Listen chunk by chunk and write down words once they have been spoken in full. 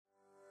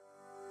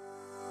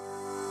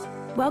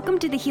Welcome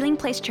to the Healing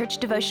Place Church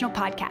Devotional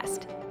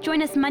Podcast.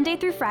 Join us Monday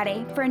through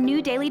Friday for a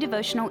new daily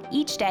devotional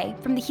each day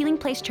from the Healing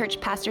Place Church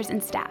pastors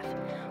and staff.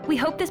 We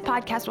hope this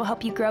podcast will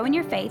help you grow in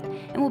your faith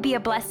and will be a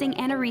blessing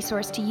and a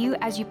resource to you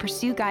as you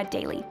pursue God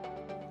daily.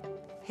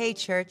 Hey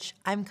church,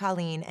 I'm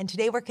Colleen, and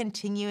today we're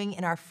continuing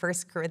in our 1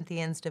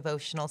 Corinthians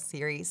devotional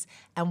series,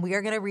 and we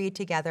are going to read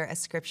together a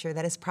scripture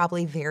that is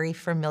probably very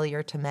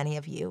familiar to many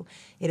of you.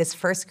 It is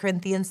 1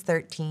 Corinthians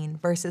 13,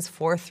 verses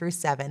 4 through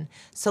 7.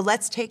 So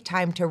let's take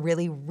time to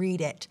really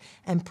read it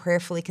and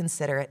prayerfully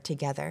consider it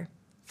together.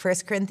 1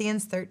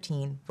 Corinthians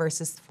 13,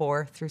 verses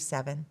 4 through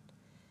 7.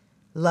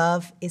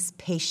 Love is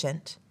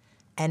patient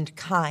and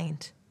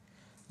kind.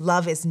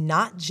 Love is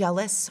not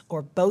jealous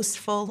or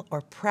boastful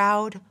or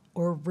proud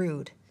or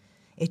rude.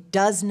 It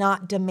does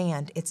not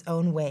demand its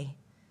own way.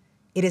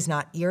 It is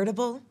not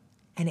irritable,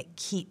 and it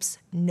keeps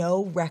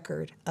no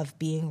record of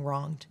being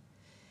wronged.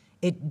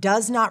 It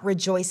does not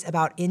rejoice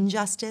about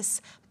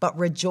injustice, but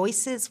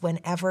rejoices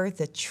whenever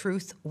the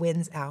truth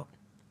wins out.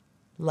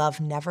 Love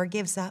never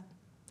gives up,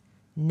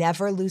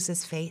 never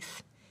loses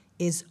faith,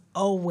 is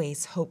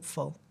always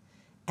hopeful,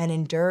 and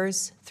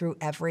endures through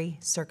every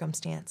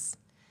circumstance.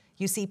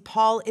 You see,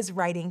 Paul is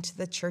writing to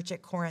the church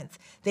at Corinth.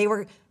 They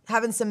were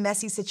having some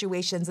messy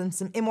situations and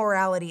some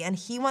immorality, and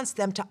he wants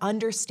them to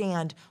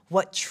understand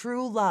what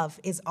true love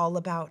is all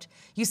about.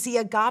 You see,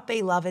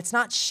 agape love, it's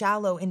not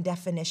shallow in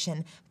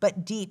definition,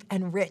 but deep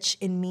and rich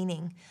in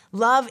meaning.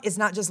 Love is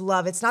not just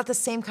love. It's not the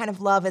same kind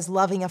of love as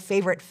loving a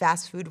favorite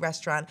fast food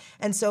restaurant.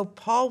 And so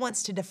Paul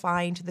wants to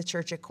define to the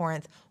church at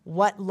Corinth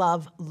what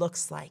love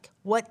looks like.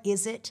 What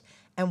is it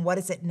and what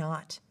is it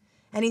not?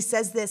 And he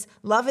says this,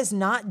 love is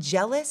not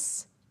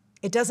jealous.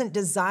 It doesn't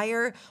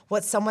desire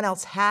what someone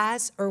else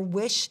has or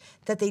wish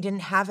that they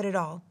didn't have it at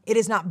all. It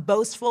is not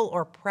boastful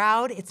or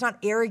proud. It's not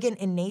arrogant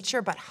in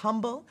nature, but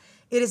humble.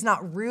 It is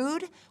not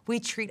rude. We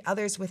treat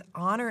others with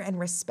honor and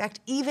respect,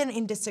 even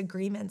in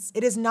disagreements.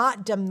 It is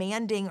not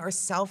demanding or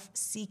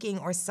self-seeking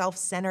or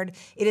self-centered.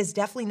 It is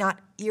definitely not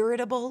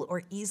irritable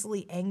or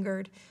easily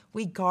angered.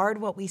 We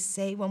guard what we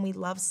say when we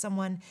love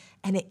someone,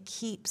 and it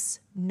keeps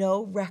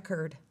no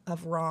record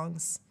of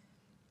wrongs.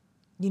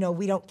 You know,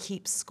 we don't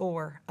keep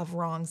score of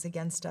wrongs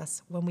against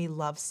us when we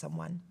love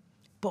someone.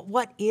 But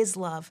what is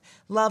love?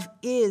 Love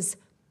is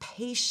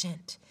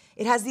patient.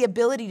 It has the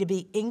ability to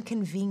be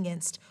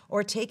inconvenienced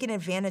or taken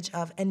advantage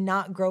of and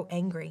not grow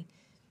angry.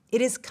 It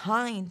is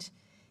kind.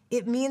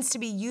 It means to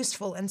be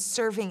useful and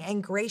serving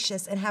and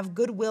gracious and have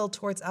goodwill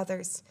towards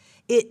others.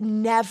 It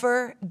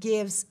never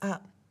gives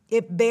up.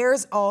 It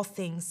bears all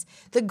things.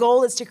 The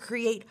goal is to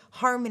create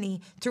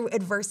harmony through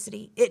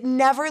adversity. It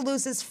never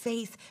loses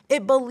faith.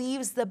 It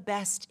believes the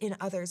best in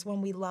others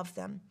when we love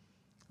them.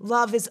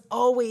 Love is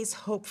always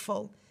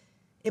hopeful.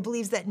 It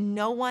believes that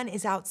no one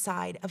is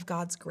outside of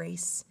God's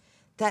grace,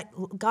 that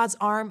God's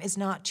arm is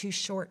not too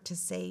short to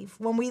save.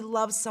 When we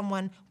love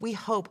someone, we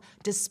hope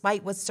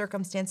despite what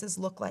circumstances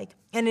look like,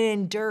 and it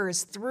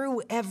endures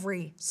through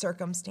every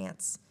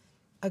circumstance.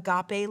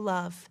 Agape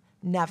love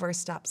never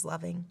stops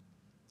loving.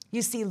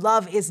 You see,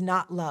 love is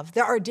not love.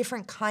 There are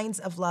different kinds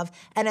of love,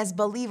 and as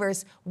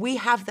believers, we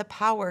have the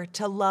power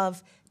to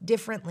love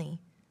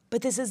differently.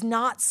 But this is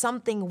not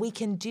something we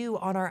can do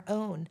on our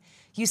own.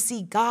 You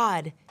see,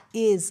 God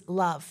is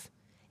love.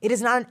 It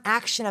is not an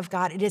action of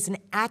God. It is an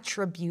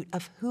attribute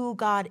of who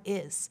God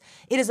is.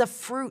 It is a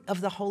fruit of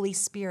the Holy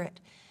Spirit.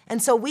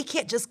 And so we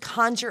can't just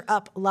conjure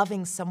up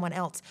loving someone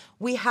else.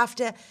 We have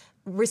to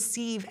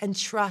receive and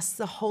trust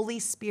the Holy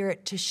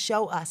Spirit to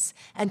show us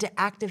and to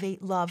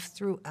activate love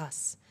through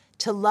us.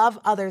 To love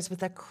others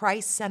with a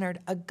Christ-centered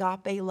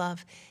agape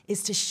love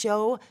is to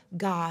show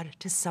God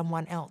to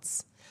someone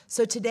else.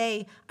 So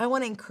today, I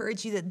want to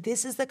encourage you that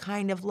this is the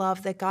kind of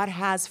love that God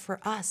has for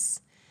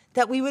us,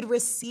 that we would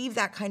receive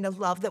that kind of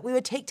love, that we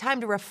would take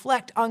time to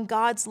reflect on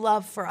God's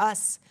love for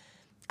us.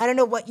 I don't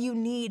know what you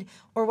need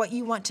or what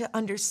you want to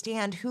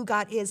understand who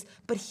God is,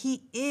 but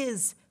He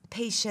is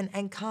patient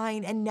and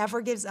kind and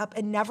never gives up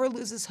and never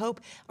loses hope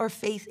or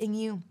faith in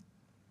you.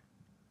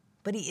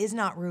 But He is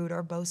not rude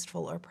or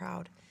boastful or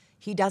proud.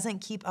 He doesn't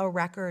keep a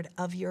record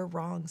of your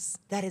wrongs.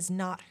 That is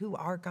not who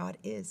our God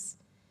is.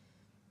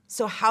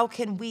 So how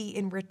can we,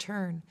 in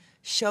return,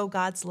 show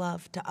God's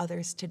love to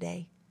others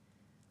today?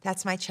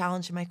 That's my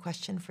challenge and my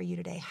question for you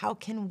today. How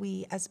can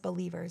we, as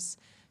believers,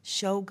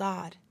 show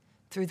God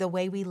through the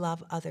way we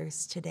love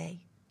others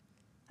today?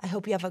 I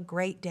hope you have a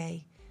great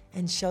day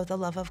and show the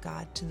love of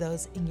God to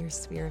those in your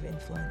sphere of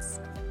influence.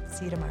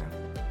 See you tomorrow.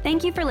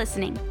 Thank you for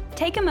listening.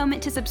 Take a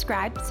moment to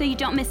subscribe so you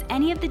don't miss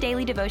any of the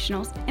daily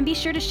devotionals, and be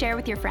sure to share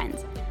with your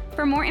friends.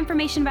 For more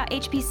information about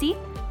HPC,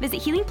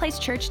 visit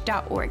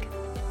healingplacechurch.org.